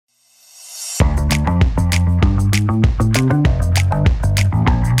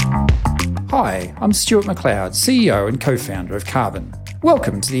Hi, I'm Stuart McLeod, CEO and co-founder of Carbon.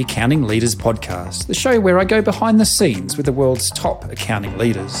 Welcome to the Accounting Leaders Podcast, the show where I go behind the scenes with the world's top accounting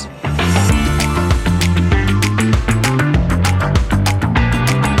leaders.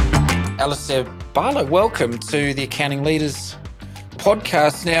 Alistair Barlow, welcome to the Accounting Leaders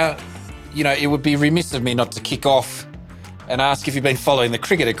Podcast. Now, it would be remiss of me not to kick off and ask if you've been following the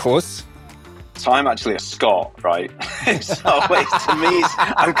cricket, of course. So I'm actually a Scot, right? To me,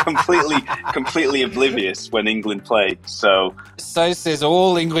 I'm completely oblivious when England play. So says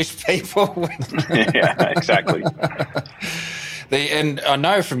all English people. Yeah, exactly. And I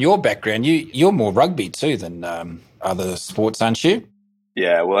know from your background, you're more rugby too than other sports, aren't you?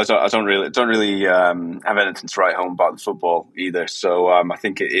 Yeah, well, I don't really have anything to write home about the football either. So I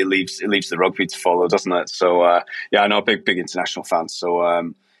think it leaves the rugby to follow, doesn't it? So I know a big international fan.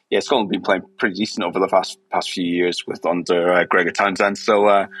 So Scotland have been playing pretty decent over the past few years under Gregor Townsend.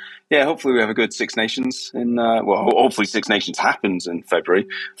 So hopefully we have a good Six Nations hopefully Six Nations happens in February,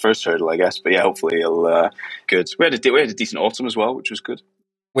 first hurdle, I guess. But hopefully it'll good. We had a decent autumn as well, which was good.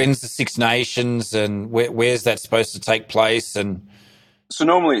 When's the Six Nations and where's that supposed to take place? And so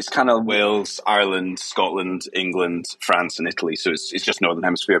normally it's kind of Wales, Ireland, Scotland, England, France, and Italy. So it's just Northern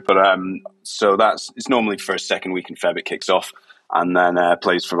Hemisphere. But so it's normally first, second week in Feb it kicks off, and then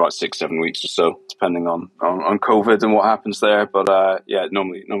plays for about 6-7 weeks or so, depending on COVID and what happens there. But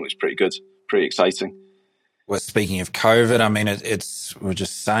normally it's pretty good, pretty exciting. Well, speaking of COVID, I mean, we're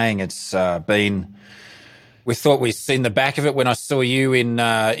just saying it's been. We thought we'd seen the back of it when I saw you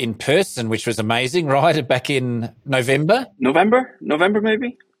in person, which was amazing, right? Back in November? November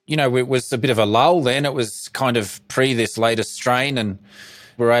maybe? It was a bit of a lull then. It was kind of pre this latest strain, and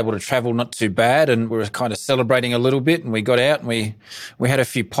we were able to travel not too bad, and we were kind of celebrating a little bit, and we got out and we had a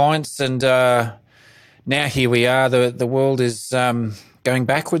few pints, and now here we are. The world is going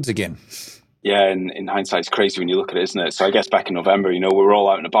backwards again. Yeah, and in hindsight, it's crazy when you look at it, isn't it? So I guess back in November, we were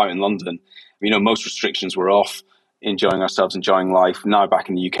all out and about in London. Most restrictions were off, enjoying ourselves, enjoying life. Now back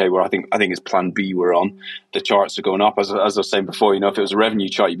in the UK, where I think it's Plan B we're on. The charts are going up. As I was saying before, if it was a revenue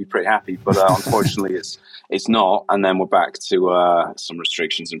chart, you'd be pretty happy. But unfortunately, it's not. And then we're back to some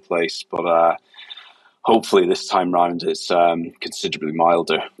restrictions in place. But hopefully this time round, it's considerably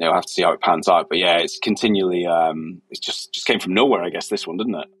milder. I'll have to see how it pans out. But yeah, it's continually. It just came from nowhere, I guess. This one,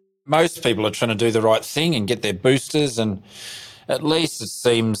 didn't it? Most people are trying to do the right thing and get their boosters, and at least it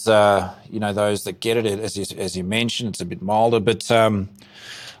seems, those that get it, as you mentioned, it's a bit milder. But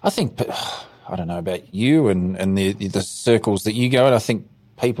I think, I don't know about you and the circles that you go in, I think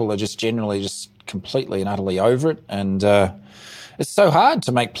people are just generally just completely and utterly over it. And it's so hard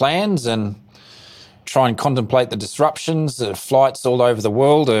to make plans and try and contemplate the disruptions. Flights all over the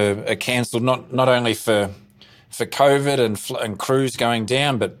world are cancelled, not only for COVID and crews going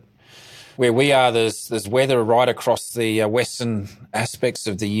down, but where we are, there's weather right across the western aspects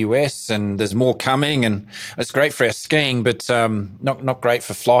of the US, and there's more coming, and it's great for our skiing, but not great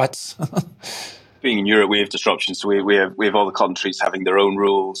for flights. Being in Europe, we have disruptions. So we have all the countries having their own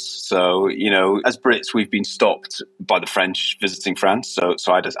rules. So, as Brits, we've been stopped by the French visiting France. So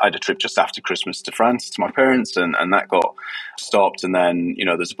I had a trip just after Christmas to France to my parents, and that got stopped. And then,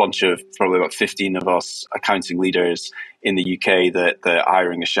 there's a bunch of probably about 15 of us accounting leaders in the UK that are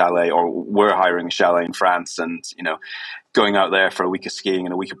hiring a chalet, or were hiring a chalet in France, and, going out there for a week of skiing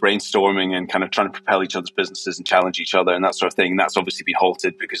and a week of brainstorming and kind of trying to propel each other's businesses and challenge each other and that sort of thing. And that's obviously been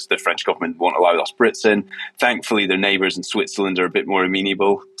halted because the French government won't allow us Brits in. Thankfully, their neighbours in Switzerland are a bit more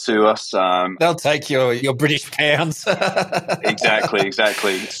amenable to us. They'll take your British pounds. Exactly.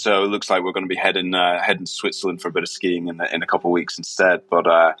 So it looks like we're going to be heading to Switzerland for a bit of skiing in a couple of weeks instead. But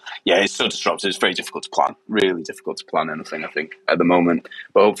it's so disruptive. It's very difficult to plan. Really difficult to plan anything, I think, at the moment.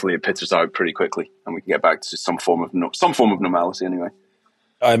 But hopefully it peters out pretty quickly and we can get back to some form of normality anyway.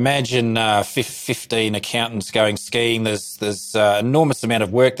 I imagine 15 accountants going skiing. There's an enormous amount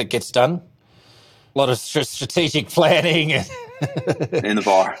of work that gets done. A lot of strategic planning. In the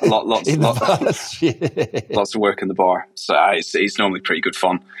bar. Lots of work in the bar. So it's normally pretty good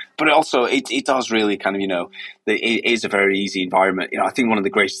fun. But it does really kind of, it is a very easy environment. I think one of the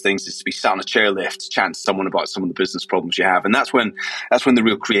greatest things is to be sat on a chairlift, chatting to someone about some of the business problems you have. And that's when the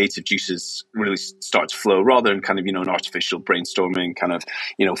real creative juices really start to flow, rather than kind of, an artificial brainstorming kind of,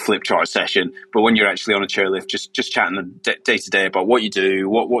 flip chart session. But when you're actually on a chairlift, just chatting day to day about what you do,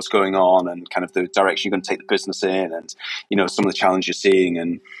 what's going on, and kind of the direction you're going to take the business in, and, some of the challenge you're seeing.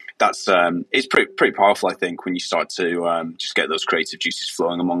 And that's it's pretty powerful, I think, when you start to just get those creative juices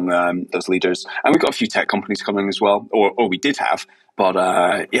flowing among those leaders. And we've got a few tech companies coming as well, or we did have, but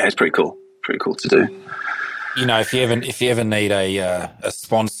it's pretty cool to do. if you ever need a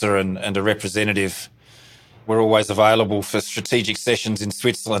sponsor and a representative, we're always available for strategic sessions in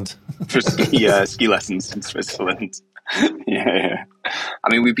Switzerland. For ski lessons in Switzerland. Yeah. I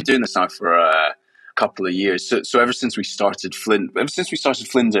mean, we've been doing this now for a couple of years. So ever since we started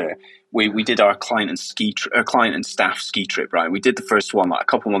Flinder, we did our client and staff ski trip. Right, we did the first one like a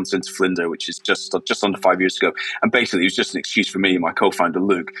couple months into Flinder, which is just under 5 years ago. And basically, it was just an excuse for me and my co-founder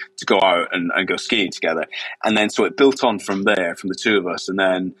Luke to go out and go skiing together. And then so it built on from there, from the two of us, and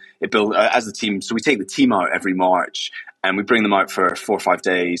then it built as a team. So we take the team out every March. And we bring them out for 4 or 5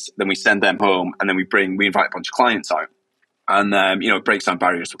 days. Then we send them home, and then we invite a bunch of clients out. And it breaks down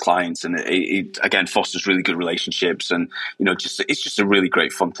barriers for clients, and it again fosters really good relationships, and it's just a really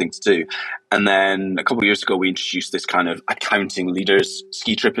great fun thing to do. And then a couple of years ago, we introduced this kind of accounting leaders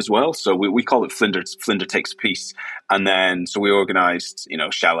ski trip as well. So we call it Flinder Takes a Piece. And then so we organised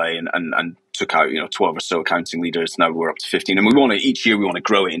Chalet and took out 12 or so accounting leaders. Now we're up to 15, and each year we want to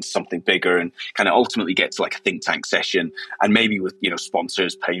grow it into something bigger and kind of ultimately get to like a think tank session, and maybe with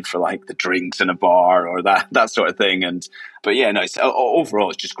sponsors paying for like the drinks in a bar or that sort of thing. But yeah, no, overall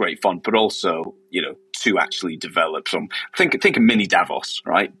it's just great fun, but also to actually develop some think of mini Davos,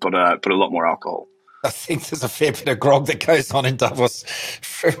 right? But a lot more alcohol. I think there's a fair bit of grog that goes on in Davos,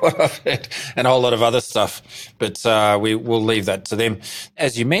 for what I've heard, and a whole lot of other stuff. But we'll leave that to them.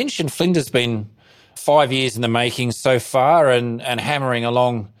 As you mentioned, Flinder's been 5 years in the making so far, and hammering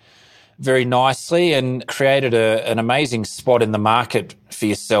along very nicely, and created an amazing spot in the market for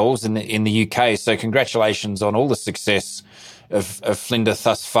yourselves in the UK. So congratulations on all the success of Flinder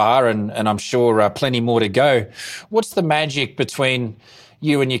thus far, and I'm sure plenty more to go. What's the magic between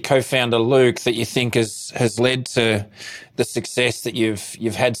you and your co-founder Luke that you think has led to the success that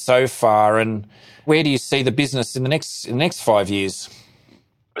you've had so far, and where do you see the business in the next 5 years?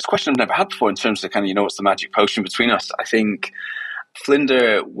 It's a question I've never had before in terms of kind of what's the magic potion between us. I think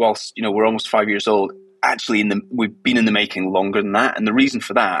Flinder, whilst we're almost 5 years old, actually we've been in the making longer than that. And the reason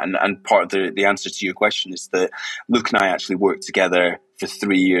for that, and part of the answer to your question, is that Luke and I actually worked together for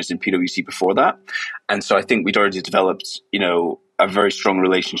 3 years in PwC before that. And so I think we'd already developed a very strong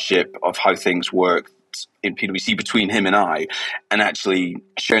relationship of how things work in PwC between him and I, and actually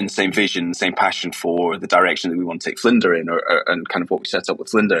sharing the same vision, the same passion for the direction that we want to take Flinder in, and kind of what we set up with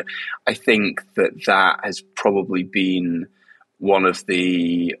Flinder. I think that has probably been one of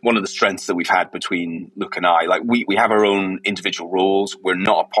the strengths that we've had between Luke and I. Like we have our own individual roles. We're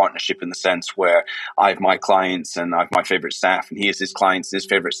not a partnership in the sense where I have my clients and I have my favorite staff, and he has his clients and his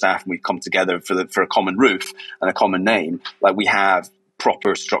favorite staff, and we come together for a common roof and a common name. Like we have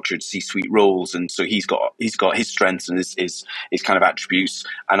proper structured C-suite roles, and so he's got his strengths and his kind of attributes,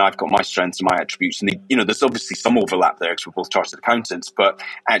 and I've got my strengths and my attributes. And there's obviously some overlap there because we're both chartered accountants, but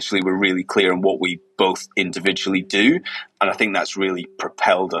actually we're really clear on what we both individually do, and I think that's really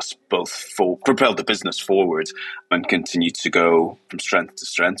propelled the business forward and continued to go from strength to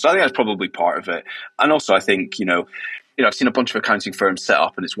strength. So I think that's probably part of it. And also I think I've seen a bunch of accounting firms set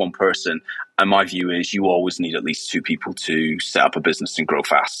up and it's one person. And my view is you always need at least two people to set up a business and grow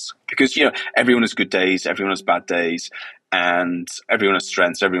fast. Because, everyone has good days, everyone has bad days, and everyone has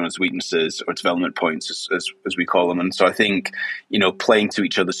strengths, everyone has weaknesses, or development points, as we call them. And so I think, playing to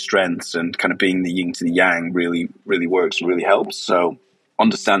each other's strengths and kind of being the yin to the yang really, really works and really helps. So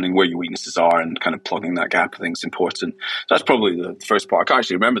understanding where your weaknesses are and kind of plugging that gap, I think is important. So that's probably the first part. I can't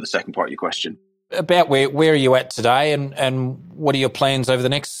actually remember the second part of your question. About where are you at today, and what are your plans over the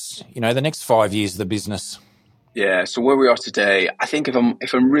next 5 years of the business? Yeah, so where we are today, I think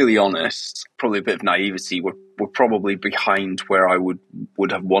if I'm really honest, probably a bit of naivety, we're probably behind where I would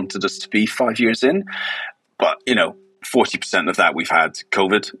have wanted us to be 5 years in. But 40% of that we've had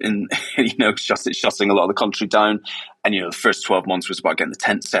COVID in, shutting a lot of the country down. And, the first 12 months was about getting the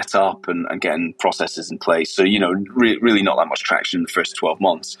tent set up and getting processes in place. So, really not that much traction in the first 12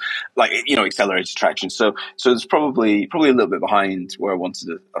 months, accelerated traction. So it's probably a little bit behind where I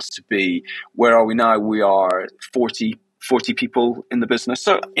wanted us to be. Where are we now? We are 40 people in the business.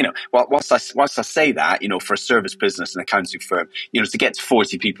 So, whilst I say that, for a service business and accounting firm, to get to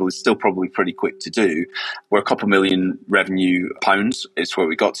 40 people is still probably pretty quick to do. We're a couple million revenue pounds. It's where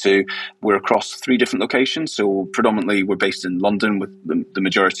we got to. We're across 3 different locations. So predominantly we're based in London with the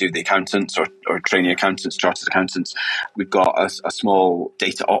majority of the accountants or trainee accountants, chartered accountants. We've got a small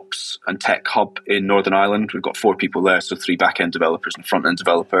data ops and tech hub in Northern Ireland. We've got 4 people there. So 3 back-end developers and front-end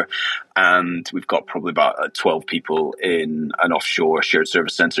developer. And we've got probably about 12 people in an offshore shared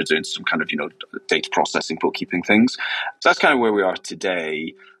service center doing some kind of, data processing, bookkeeping things. So that's kind of where we are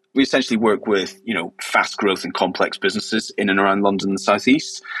today. we essentially work with, fast growth and complex businesses in and around London and the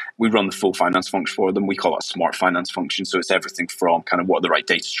Southeast. We run the full finance function for them. We call it a smart finance function. So it's everything from kind of what are the right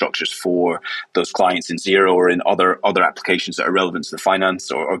data structures for those clients in Xero or in other applications that are relevant to the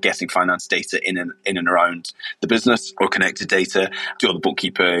finance, or getting finance data in and around the business, or connected data, do all the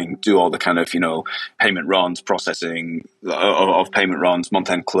bookkeeping, do all the kind of, payment runs, processing of payment runs,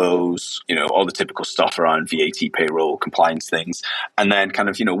 month-end close, all the typical stuff around VAT, payroll, compliance things. And then kind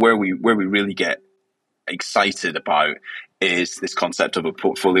of, where we really get excited about is this concept of a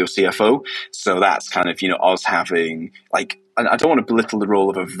portfolio CFO. So that's kind of, us having, like, I don't want to belittle the role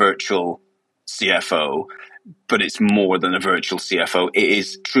of a virtual CFO, but it's more than a virtual CFO. It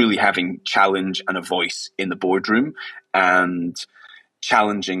is truly having challenge and a voice in the boardroom, and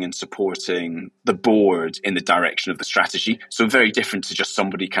challenging and supporting the board in the direction of the strategy. So very different to just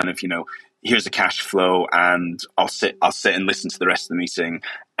somebody kind of, here's a cash flow and I'll sit and listen to the rest of the meeting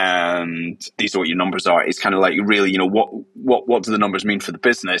and these are what your numbers are. It's kind of like, really, what do the numbers mean for the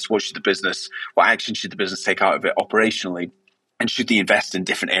business? What action should the business take out of it operationally? And should they invest in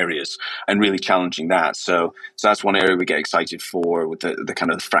different areas, and really challenging that? So that's one area we get excited for, with the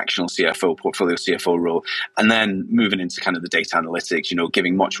kind of fractional CFO, portfolio CFO role. And then moving into kind of the data analytics,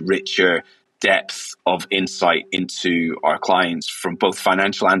 giving much richer depth of insight into our clients from both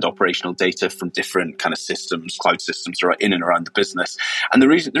financial and operational data from different kind of systems, cloud systems in and around the business. And the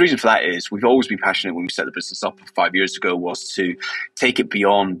reason for that is we've always been passionate, when we set the business up 5 years ago, was to take it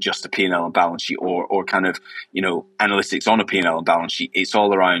beyond just a P&L and balance sheet, or kind of, analytics on a P&L and balance sheet. It's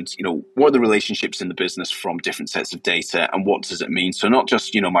all around, what are the relationships in the business from different sets of data, and what does it mean? So not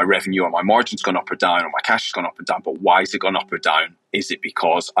just, my revenue or my margin's gone up or down, or my cash has gone up or down, but why has it gone up or down? Is it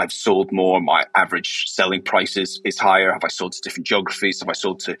because I've sold more, my average selling price is higher? Have I sold to different geographies? Have I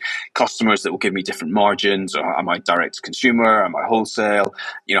sold to customers that will give me different margins? Or am I direct to consumer? Am I wholesale?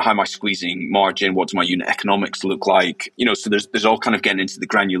 How am I squeezing margin? What do my unit economics look like? So there's all kind of getting into the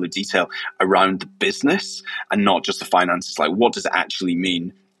granular detail around the business, and not just the finances. Like, what does it actually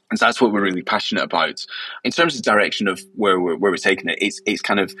mean? And so that's what we're really passionate about. In terms of direction of where we're taking it, it's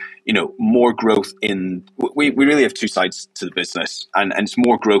kind of, more growth in, we really have two sides to the business, and it's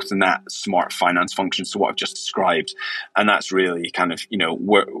more growth in that smart finance function. So what I've just described, and that's really kind of,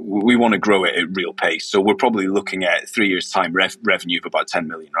 we want to grow it at real pace. So we're probably looking at 3 years time revenue of about 10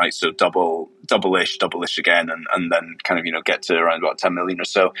 million, right? So double-ish again, and then kind of, get to around about 10 million or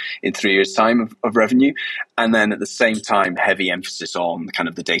so in 3 years time of revenue. And then at the same time, heavy emphasis on kind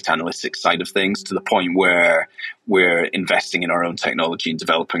of the data analytics side of things, to the point where we're investing in our own technology and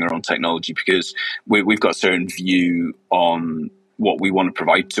developing our own technology, because we've got a certain view on what we want to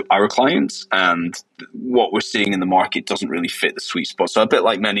provide to our clients, and what we're seeing in the market doesn't really fit the sweet spot. So a bit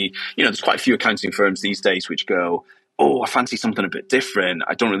like many, there's quite a few accounting firms these days which go, oh, I fancy something a bit different.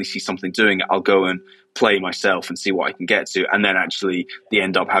 I don't really see something doing it. I'll go and play myself and see what I can get to. And then actually they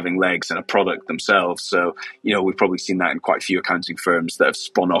end up having legs and a product themselves. So, we've probably seen that in quite a few accounting firms that have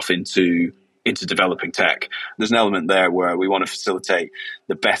spun off into developing tech. There's an element there where we want to facilitate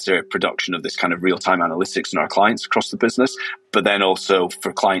the better production of this kind of real-time analytics in our clients across the business. But then also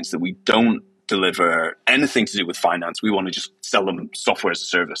for clients that we don't deliver anything to do with finance, we want to just sell them software as a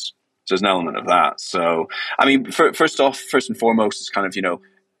service. So there's an element of that. So, I mean, first and foremost, it's kind of,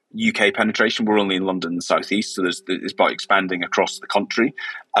 UK penetration. We're only in London and the Southeast, so it's about expanding across the country.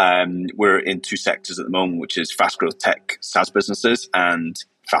 We're in two sectors at the moment, which is fast growth tech SaaS businesses and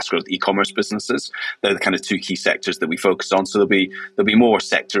fast growth e-commerce businesses. They're the kind of two key sectors that we focus on. So there'll be more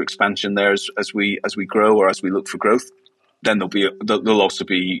sector expansion there as we grow, or as we look for growth. Then there'll also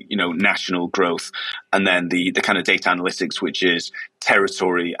be, national growth, and then the kind of data analytics, which is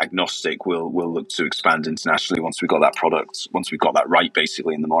territory agnostic, will look to expand internationally once we've got that product, once we've got that right,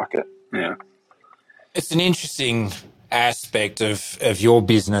 basically, in the market. Yeah, it's an interesting aspect of your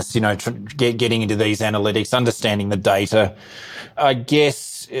business, getting into these analytics, understanding the data. I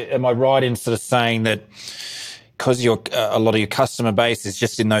guess, am I right in sort of saying that, because a lot of your customer base is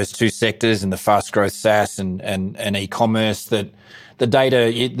just in those two sectors, in the fast growth SaaS and e-commerce, that the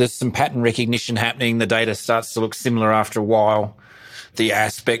data, there's some pattern recognition happening. The data starts to look similar after a while. The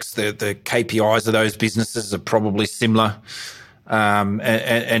aspects, the KPIs of those businesses are probably similar.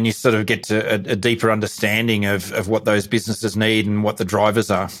 And you sort of get to a deeper understanding of what those businesses need and what the drivers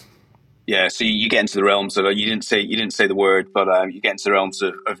are. Yeah, so you get into the realms of, you didn't say the word, but you get into the realms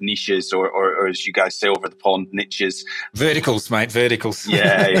of niches, or as you guys say over the pond, niches. Verticals, mate, verticals.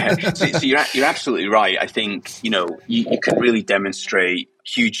 Yeah. So you're absolutely right. I think, you can really demonstrate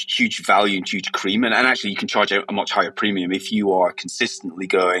huge value and huge cream. And actually, you can charge a much higher premium if you are consistently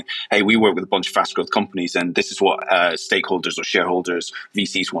going, hey, we work with a bunch of fast growth companies, and this is what stakeholders or shareholders,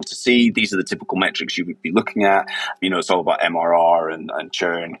 VCs want to see. These are the typical metrics you would be looking at. It's all about MRR and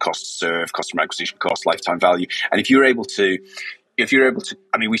churn, cost to serve, customer acquisition cost, lifetime value. And if you're able to,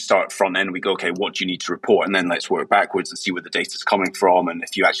 we start front end, we go, okay, what do you need to report? And then let's work backwards and see where the data is coming from. And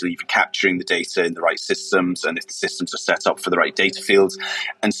if you actually even capturing the data in the right systems, and if the systems are set up for the right data fields.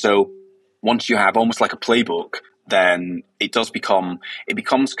 And so once you have almost like a playbook, then it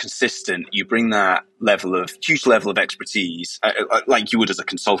becomes consistent. You bring that huge level of expertise, like you would as a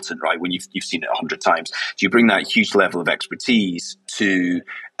consultant, right? When you've seen it 100 times. So you bring that huge level of expertise to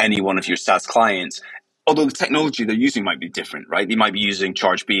any one of your SaaS clients. Although the technology they're using might be different, right? They might be using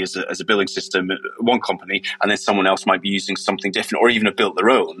ChargeBee as a billing system at one company, and then someone else might be using something different, or even have built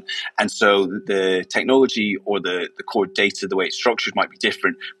their own. And so the technology or the core data, the way it's structured, might be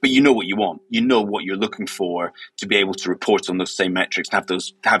different. But you know what you want. You know what you're looking for to be able to report on those same metrics and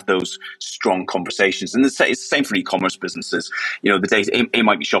have those strong conversations. And it's the same for e-commerce businesses. The data, it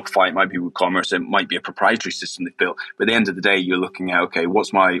might be Shopify, it might be WooCommerce, it might be a proprietary system they've built. But at the end of the day, you're looking at, okay,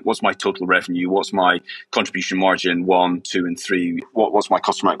 what's my total revenue? What's my contribution margin 1, 2, and 3? What's my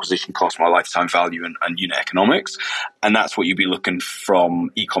customer acquisition cost, my lifetime value, and unit economics? And that's what you'd be looking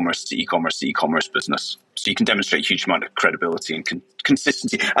from e-commerce to e-commerce to e-commerce business. So you can demonstrate a huge amount of credibility and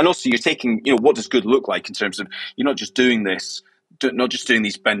consistency. And also you're taking, what does good look like in terms of, you're not just doing this, not just doing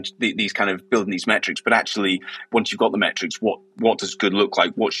these kind of building these metrics, but actually once you've got the metrics, what does good look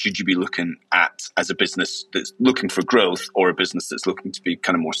like? What should you be looking at as a business that's looking for growth, or a business that's looking to be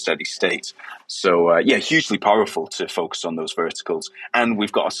kind of more steady state? So hugely powerful to focus on those verticals. And we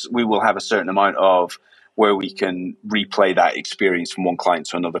will have a certain amount of where we can replay that experience from one client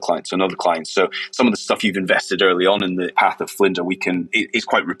to another client to another client. So some of the stuff you've invested early on in the path of Flinder, it's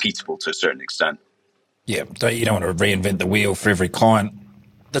quite repeatable to a certain extent. Yeah, you don't want to reinvent the wheel for every client.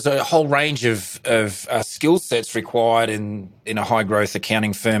 There's a whole range of skill sets required in a high growth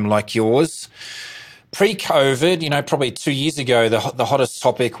accounting firm like yours. Pre-COVID, probably 2 years ago, the hottest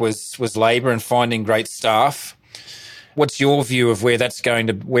topic was labour and finding great staff. What's your view of where that's going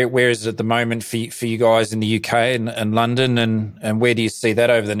to? Where is it at the moment for you guys in the UK and London, and where do you see that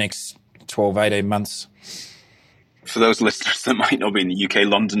over the next 12, 18 months? For those listeners that might not be in the UK,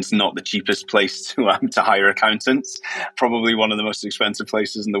 London's not the cheapest place to hire accountants. Probably one of the most expensive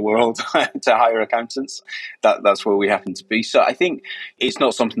places in the world to hire accountants. That's where we happen to be. So I think it's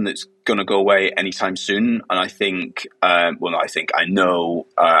not something that's going to go away anytime soon. And I think, I know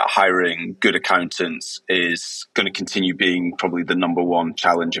hiring good accountants is going to continue being probably the number one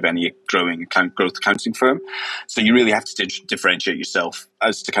challenge of any growth accounting firm. So you really have to differentiate yourself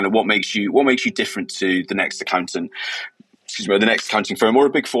as to kind of what makes you different to the next accounting firm or a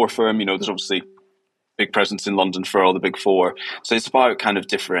Big Four firm. There's obviously big presence in London for all the Big Four. So it's about kind of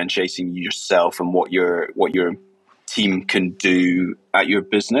differentiating yourself and what your team can do at your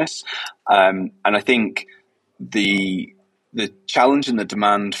business. And I think the challenge and the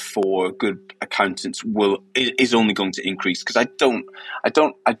demand for good accountants is only going to increase, because I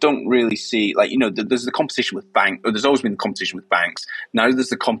don't really see, there's the competition with banks, or there's always been the competition with banks. Now there's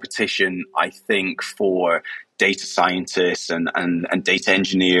the competition, I think, for data scientists and data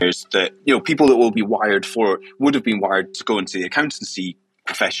engineers, that people that would have been wired to go into the accountancy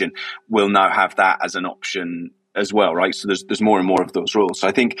profession will now have that as an option as well, right? So there's more and more of those roles. So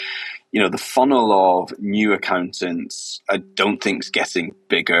I think, the funnel of new accountants, I don't think is getting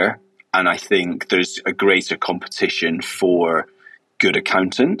bigger. And I think there's a greater competition for good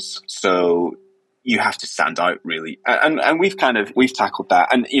accountants. So you have to stand out, really. And we've tackled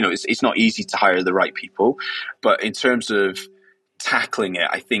that. And, it's not easy to hire the right people. But in terms of tackling it,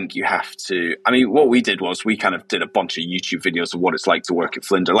 I think you have to. What we did was we kind of did a bunch of YouTube videos of what it's like to work at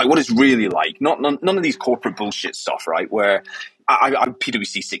Flinder, like what it's really like. None of these corporate bullshit stuff, right? Where I'm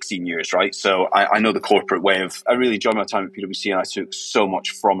PwC 16 years, right? So I know the corporate way of. I really enjoyed my time at PwC, and I took so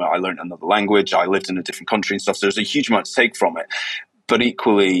much from it. I learned another language. I lived in a different country and stuff. So there's a huge amount to take from it. But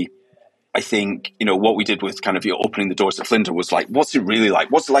equally, I think, what we did with kind of opening the doors at Flinder was like, what's it really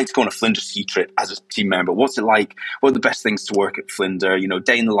like? What's it like to go on a Flinder ski trip as a team member? What's it like? What are the best things to work at Flinder?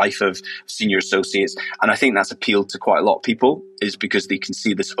 Day in the life of senior associates. And I think that's appealed to quite a lot of people, is because they can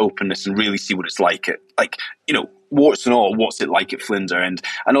see this openness and really see what it's like. Warts and all, what's it like at Flinder? And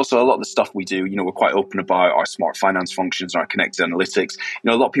also a lot of the stuff we do, we're quite open about our smart finance functions and our connected analytics.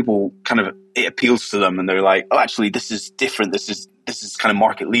 A lot of people it appeals to them, and they're like, oh, actually, this is different. This is kind of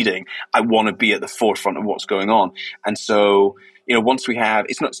market leading. I want to be at the forefront of what's going on. And so, once we have,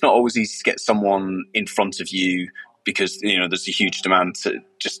 it's not always easy to get someone in front of you because there's a huge demand to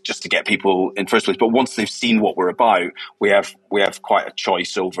just to get people in first place. But once they've seen what we're about, we have quite a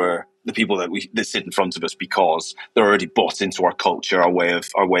choice over the people that sit in front of us, because they're already bought into our culture, our way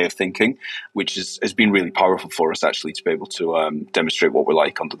of thinking, which has been really powerful for us, actually, to be able to demonstrate what we're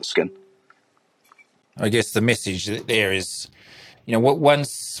like under the skin. I guess the message there is,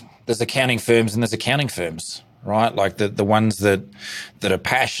 once there's accounting firms and there's accounting firms, right? Like the ones that are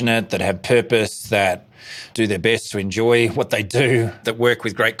passionate, that have purpose, that do their best to enjoy what they do, that work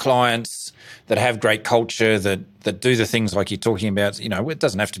with great clients, that have great culture, that do the things like you're talking about. It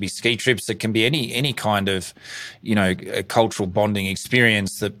doesn't have to be ski trips. It can be any kind of, a cultural bonding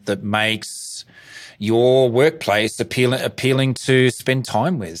experience that makes your workplace appealing to spend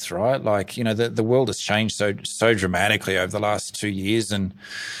time with, right? Like, the world has changed so dramatically over the last 2 years, and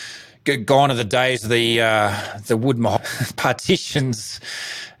gone are the days of the wood partitions,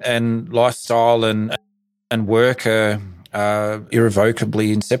 and lifestyle and work are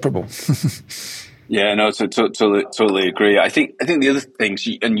irrevocably inseparable. Yeah, no, totally agree. I think the other things,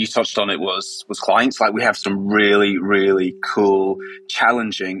 and you touched on it, was clients. Like, we have some really, really cool,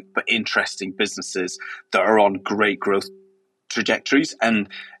 challenging but interesting businesses that are on great growth trajectories, and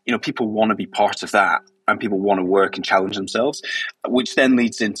people want to be part of that, and people want to work and challenge themselves, which then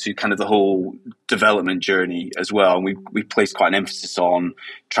leads into kind of the whole development journey as well. And we place quite an emphasis on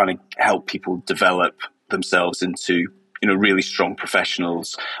trying to help people develop themselves into really strong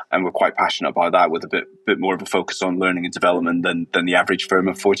professionals, and we're quite passionate about that, with a bit more of a focus on learning and development than the average firm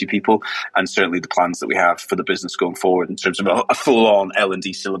of 40 people, and certainly the plans that we have for the business going forward in terms of a full-on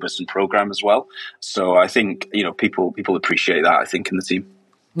L&D syllabus and program as well. So I think people appreciate that, I think, in the team.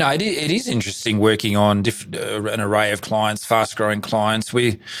 No, it is interesting working on an array of clients, fast-growing clients.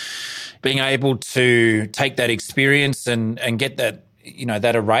 We being able to take that experience and get that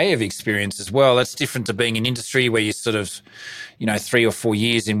that array of experience as well. That's different to being in industry where you sort of 3 or 4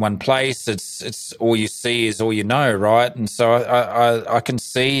 years in one place. It's all you see is all you know, right? And so I can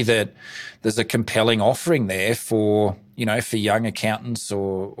see that there's a compelling offering there for for young accountants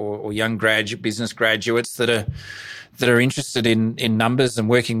or young business graduates that are interested in numbers and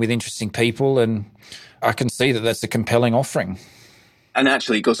working with interesting people, and I can see that that's a compelling offering. And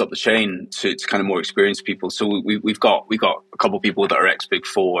actually, it goes up the chain to kind of more experienced people. So we've got a couple of people that are ex-Big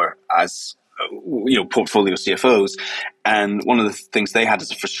Four as portfolio CFOs, and one of the things they had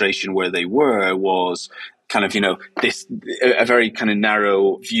as a frustration where they was kind of this a very kind of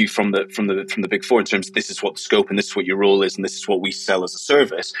narrow view from the Big Four in terms of, this is what the scope and this is what your role is and this is what we sell as a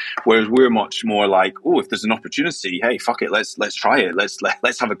service, whereas we're much more like, oh, if there's an opportunity, hey, fuck it, let's try it,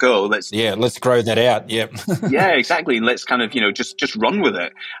 let's have a go, let's grow that out. Yeah, exactly. And let's kind of just run with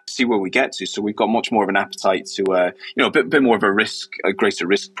it, see where we get to. So we've got much more of an appetite to a bit more of a greater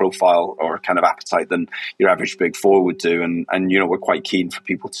risk profile or kind of appetite than your average Big Four would do, and we're quite keen for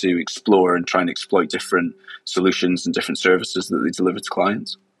people to explore and try and exploit different solutions and different services that they deliver to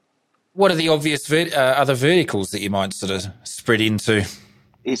clients. What are the obvious other verticals that you might sort of spread into?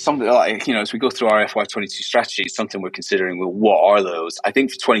 It's something like, as we go through our FY22 strategy, it's something we're considering. Well, what are those? I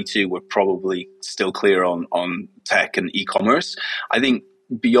think for 22, we're probably still clear on tech and e-commerce. I think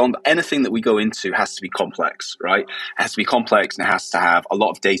beyond anything that we go into has to be complex, right? It has to be complex, and it has to have a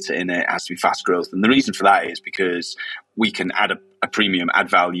lot of data in it. It has to be fast growth. And the reason for that is because we can add a premium, add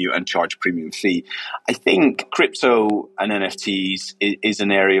value, and charge a premium fee. I think crypto and NFTs is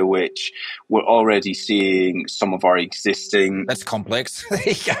an area which we're already seeing some of our existing... That's complex. There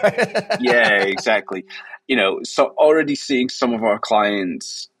you go. Yeah, exactly. So already seeing some of our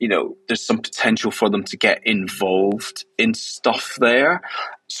clients, there's some potential for them to get involved in stuff there.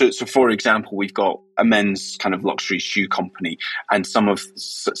 So for example, we've got a men's kind of luxury shoe company, and some of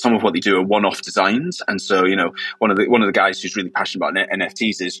what they do are one-off designs. And so, one of the guys who's really passionate about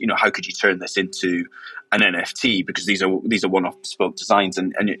NFTs is, how could you turn this into an NFT, because these are one-off bespoke designs,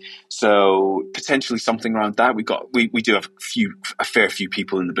 and so potentially something around that. We do have a fair few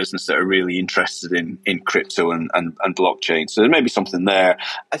people in the business that are really interested in crypto and blockchain. So there may be something there.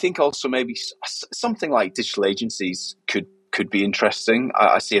 I think also maybe something like digital agencies could be interesting.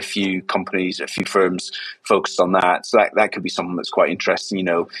 I see a few companies, a few firms focused on that. So that could be something that's quite interesting.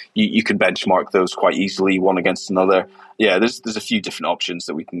 You can benchmark those quite easily, one against another. Yeah, there's a few different options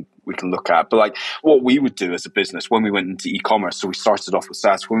that we can look at. But like what we would do as a business when we went into e-commerce, so we started off with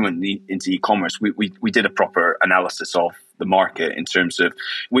SaaS. When we went into e-commerce, we did a proper analysis of the market in terms of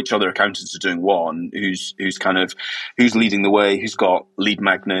which other accountants are doing what, and who's leading the way, who's got lead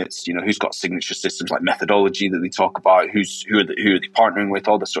magnets, who's got signature systems like methodology that they talk about, who are they partnering with,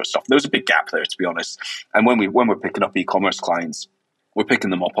 all this sort of stuff. There was a big gap there, to be honest. And when we're picking up e-commerce clients, we're picking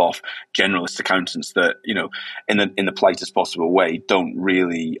them up off generalist accountants that, in the politest possible way, don't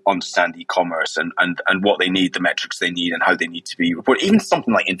really understand e-commerce and what they need, the metrics they need, and how they need to be reported. Even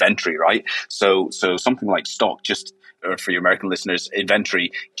something like inventory, right? So something like stock, just for your American listeners,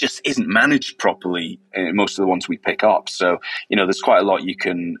 inventory just isn't managed properly in most of the ones we pick up. So, there's quite a lot you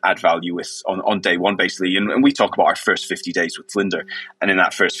can add value with on day one, basically. And we talk about our first 50 days with Flinder. And in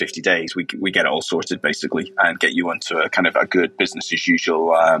that first 50 days, we get it all sorted, basically, and get you onto a kind of a good business as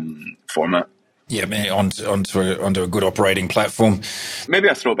usual format. Yeah, man, onto a good operating platform. Maybe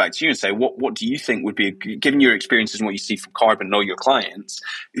I'll throw it back to you and say, what do you think would be, given your experiences and what you see from Carbon, know your clients,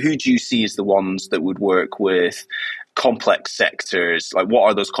 who do you see as the ones that would work with complex sectors? Like, what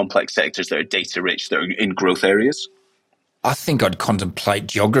are those complex sectors that are data rich, that are in growth areas? I think I'd contemplate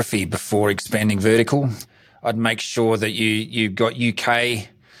geography before expanding vertical. I'd make sure that you got UK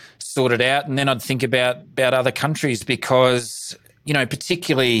sorted out, and then I'd think about other countries, because,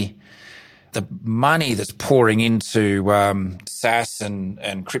 particularly the money that's pouring into SaaS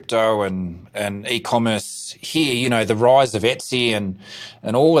and crypto and e-commerce here, the rise of Etsy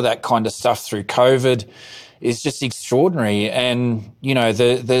and all of that kind of stuff through COVID is just extraordinary. And,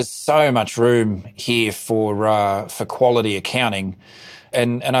 there's so much room here for quality accounting.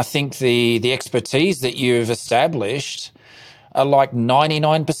 And I think the expertise that you've established are like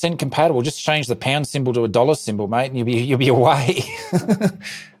 99% compatible. Just change the pound symbol to a dollar symbol, mate, and you'll be away.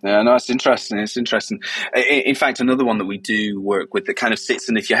 Yeah, no, it's interesting. It's interesting. In fact, another one that we do work with that kind of sits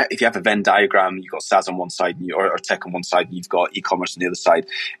in, if you have a Venn diagram, you've got SaaS on one side or tech on one side, and you've got e-commerce on the other side.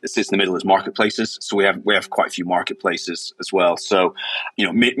 It sits in the middle as marketplaces. So we have quite a few marketplaces as well. So,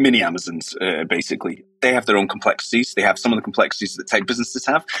 mini Amazons, basically. They have their own complexities. They have some of the complexities that tech businesses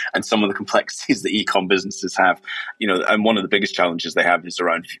have, and some of the complexities that e-com businesses have. And one of the biggest challenges they have is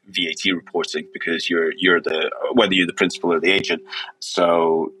around VAT reporting, because whether you're the principal or the agent.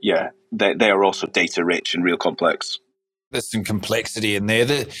 So yeah, they are also data rich and real complex. There's some complexity in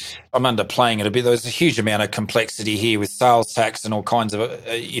there. I'm underplaying it a bit. There's a huge amount of complexity here with sales tax and all kinds of,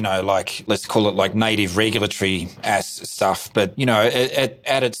 like, let's call it like native regulatory stuff. But,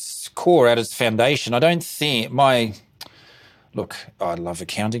 at its core, at its foundation, I don't think look, I love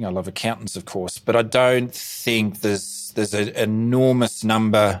accounting. I love accountants, of course, but I don't think there's an enormous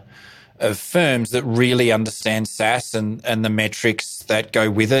number of firms that really understand SaaS and the metrics that go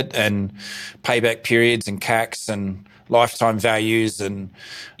with it, and payback periods and CACs and lifetime values and,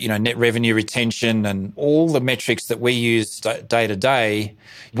 net revenue retention and all the metrics that we use day to day.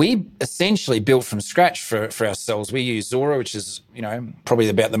 We essentially built from scratch for ourselves. We use Zuora, which is, probably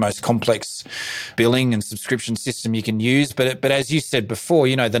about the most complex billing and subscription system you can use. But as you said before,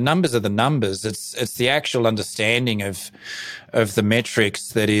 the numbers are the numbers. It's the actual understanding of the metrics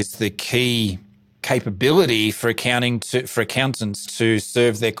that is the key capability for accountants to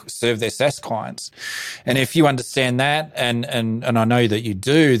serve their SaaS clients. And if you understand that, and I know that you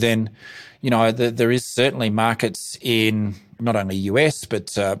do, then there is certainly markets in not only US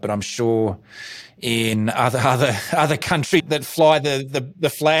but I'm sure in other countries that fly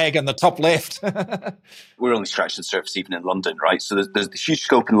the flag on the top left. We're only scratching the surface even in London, right? So there's the huge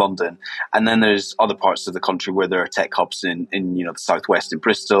scope in London, and then there's other parts of the country where there are tech hubs in the southwest, in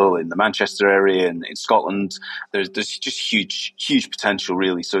Bristol, in the Manchester area, in Scotland. There's just huge potential,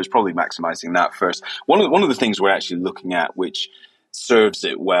 really. So it's probably maximising that first. One of the things we're actually looking at, which serves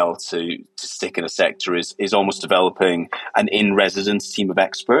it well to stick in a sector, is almost developing an in-residence team of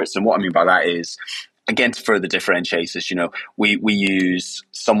experts. And what I mean by that is, again, to further differentiate us, we use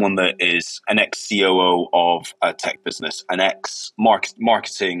someone that is an ex-COO of a tech business, an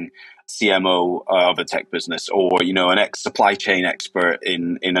ex-marketing CMO of a tech business, or an ex-supply chain expert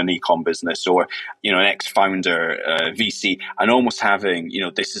in an e-com business, or an ex-founder VC, and almost having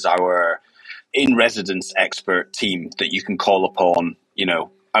this is our in-residence expert team that you can call upon,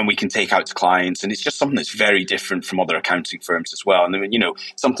 and we can take out to clients. And it's just something that's very different from other accounting firms as well. And then,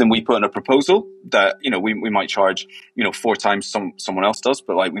 something we put in a proposal that, we might charge, 4 times someone else does,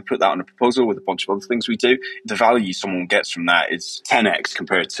 but like we put that on a proposal with a bunch of other things we do. The value someone gets from that is 10x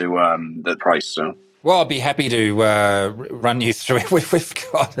compared to the price. So. Well, I'd be happy to run you through it. We've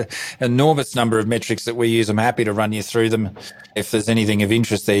got an enormous number of metrics that we use. I'm happy to run you through them. If there's anything of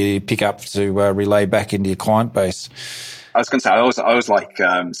interest there, you pick up to relay back into your client base. I was going to say, I always like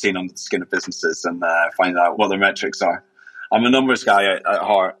seeing under the skin of businesses and finding out what their metrics are. I'm a numbers guy at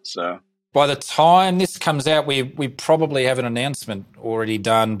heart, so. By the time this comes out, we probably have an announcement already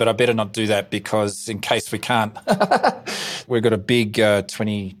done, but I better not do that because in case we can't, we've got a big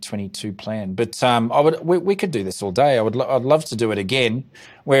 2022 plan. But we could do this all day. I'd love to do it again.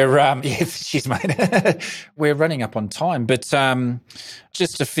 We're cheers, mate. We're running up on time, but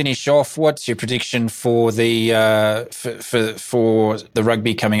just to finish off, what's your prediction for the for the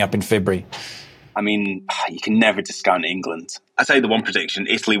rugby coming up in February? I mean, you can never discount England. I say the one prediction: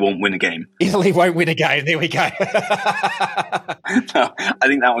 Italy won't win a game. Italy won't win a game. There we go. No, I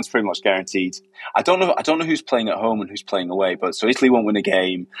think that one's pretty much guaranteed. I don't know who's playing at home and who's playing away, but so Italy won't win a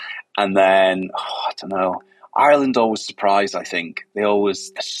game, and then I don't know. Ireland always surprise. I think they're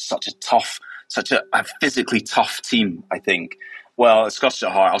such a physically tough team. I think. Well, Scottish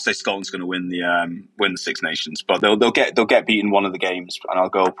at heart, I'll say Scotland's going to win the Six Nations, but they'll get beaten one of the games, and I'll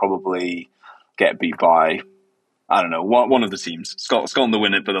go probably get beat by, I don't know, one of the teams. Scotland will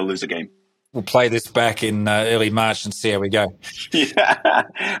win it, but they'll lose a game. We'll play this back in early March and see how we go. Yeah,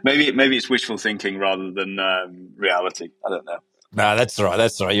 maybe it's wishful thinking rather than reality. I don't know. No, that's all right.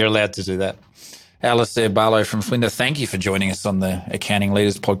 That's all right. You're allowed to do that. Alistair Barlow from Flinders, thank you for joining us on the Accounting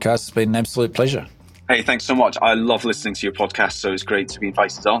Leaders podcast. It's been an absolute pleasure. Hey, thanks so much. I love listening to your podcast, so it's great to be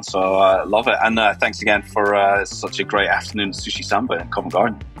invited on. So I love it. And thanks again for such a great afternoon at Sushi Samba in Covent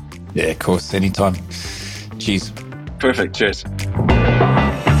Garden. Yeah, of course. Anytime. Cheers. Perfect. Cheers.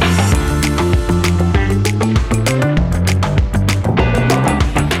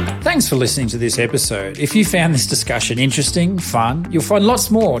 Thanks for listening to this episode. If you found this discussion interesting, fun, you'll find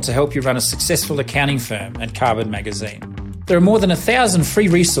lots more to help you run a successful accounting firm at Carbon Magazine. There are more than 1,000 free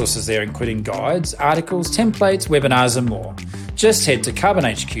resources there, including guides, articles, templates, webinars, and more. Just head to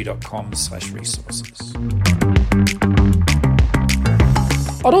carbonhq.com/resources.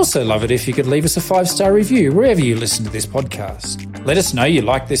 I'd also love it if you could leave us a 5-star review wherever you listen to this podcast. Let us know you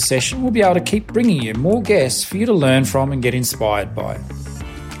like this session. We'll be able to keep bringing you more guests for you to learn from and get inspired by.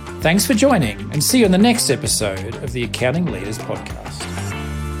 Thanks for joining, and see you on the next episode of the Accounting Leaders Podcast.